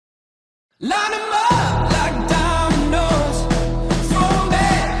Line 'em up like dominoes, throw 'em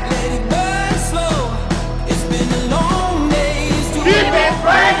back, let it burn slow. It's been a long day. Keep it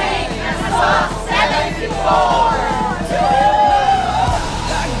burning, that's 74.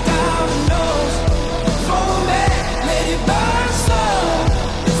 Like dominoes, throw 'em back, let it burn slow.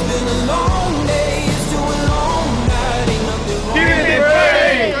 It's been a long day, it's too a long night, ain't nothing wrong. Keep it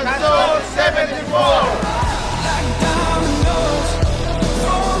burning, that's 74. Like dominoes,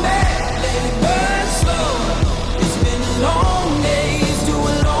 throw 'em back, let it burn slow. It's been a long day, it's too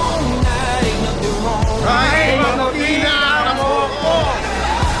a long night, ain't nothing wrong. Kahit mamutina ang buhok.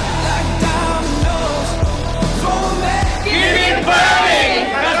 Like dominoes, throw 'em back. Keep it burning,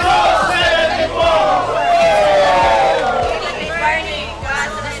 that's 74. Keep it burning,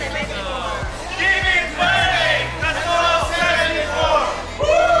 Quazo na 74. Keep it burning, that's 74.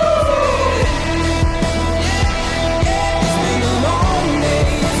 It's been a long day,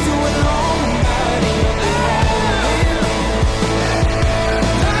 it's too a long night, ain't nothing wrong.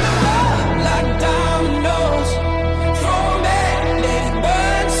 Like dominoes, throw 'em back, let it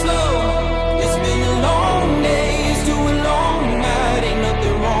burn slow. It's been a long day, it's too a long night, ain't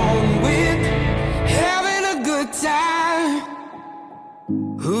nothing wrong with having a good time.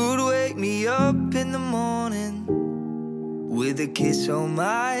 Who'd wake me up in the morning with a kiss on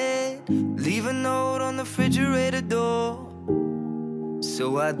my head, leave a note on the refrigerator door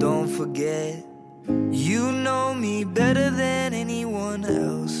so I don't forget. You know me better than anyone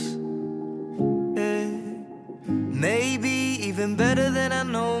else, yeah. Maybe even better than I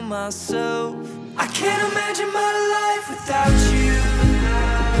know myself. I can't imagine my life without you.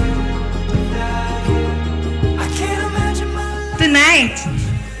 I can't imagine my life. Tonight,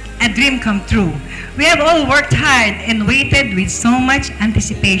 a dream come true. We have all worked hard and waited with so much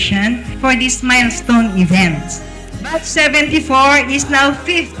anticipation for this milestone event. Batch 74 is now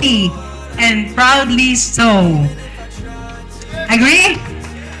 50, and proudly so. Agree?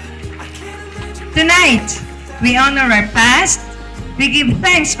 Tonight, we honor our past, we give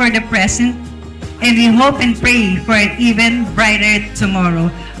thanks for the present, and we hope and pray for an even brighter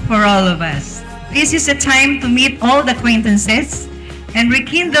tomorrow for all of us. This is a time to meet all the acquaintances and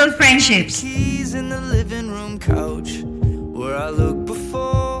rekindle friendships. Keys in the living room couch where I looked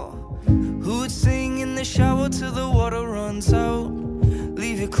before. Who'd sing in the shower till the water runs out?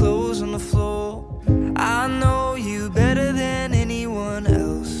 Leave your clothes on the floor. I know you better than anyone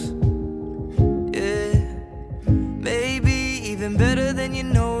else, yeah. Maybe even better than you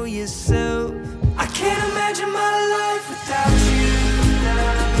know yourself. I can't imagine my life without you.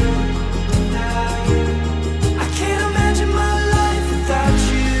 I can't imagine my life without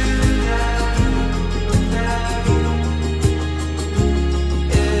you. Yeah.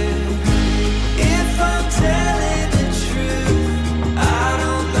 If I'm telling the truth, I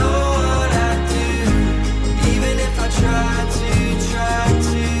don't know what I'd do, even if I tried to.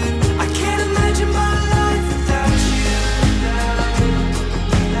 I can't imagine my life without you.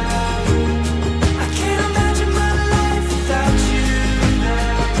 I can't imagine my life without you.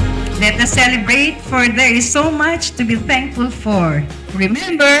 Let us celebrate, for there is so much to be thankful for.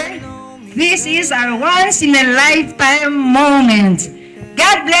 Remember, this is our once-in-a-lifetime moment.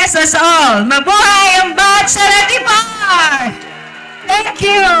 God bless us all. Mabuhay ang Batch 74! Thank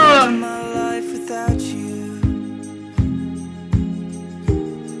you!